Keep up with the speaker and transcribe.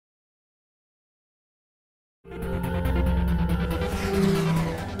I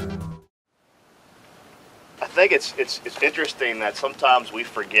think it's interesting that sometimes we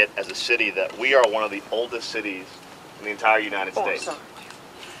forget as a city that we are one of the oldest cities in the entire United States.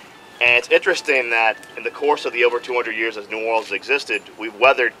 And it's interesting that in the course of the over 200 years as New Orleans existed, we've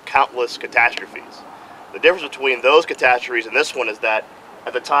weathered countless catastrophes. The difference between those catastrophes and this one is that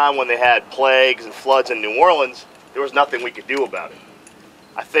at the time when they had plagues and floods in New Orleans, there was nothing we could do about it.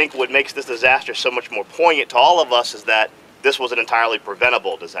 I think what makes this disaster so much more poignant to all of us is that this was an entirely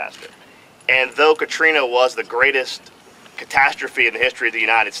preventable disaster. And though Katrina was the greatest catastrophe in the history of the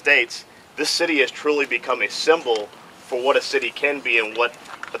United States, this city has truly become a symbol for what a city can be and what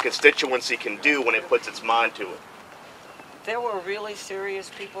a constituency can do when it puts its mind to it. There were really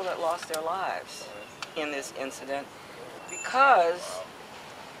serious people that lost their lives in this incident because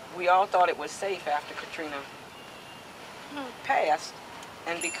we all thought it was safe after Katrina passed,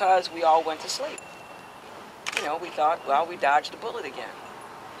 and because we all went to sleep. You know, we thought, well, we dodged a bullet again.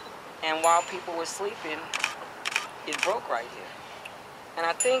 And while people were sleeping, it broke right here. And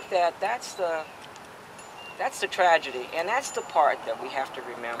I think that that's the tragedy, and that's the part that we have to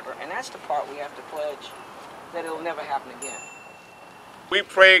remember, and that's the part we have to pledge that it'll never happen again. We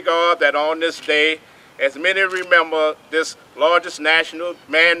pray, God, that on this day, as many remember this largest national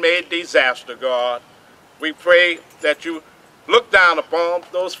man-made disaster, God, we pray that you look down upon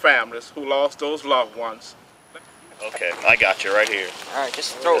those families who lost those loved ones. Okay, I got you right here. All right,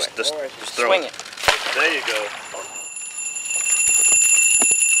 just throw it. Just throw Swing it. it. There you go.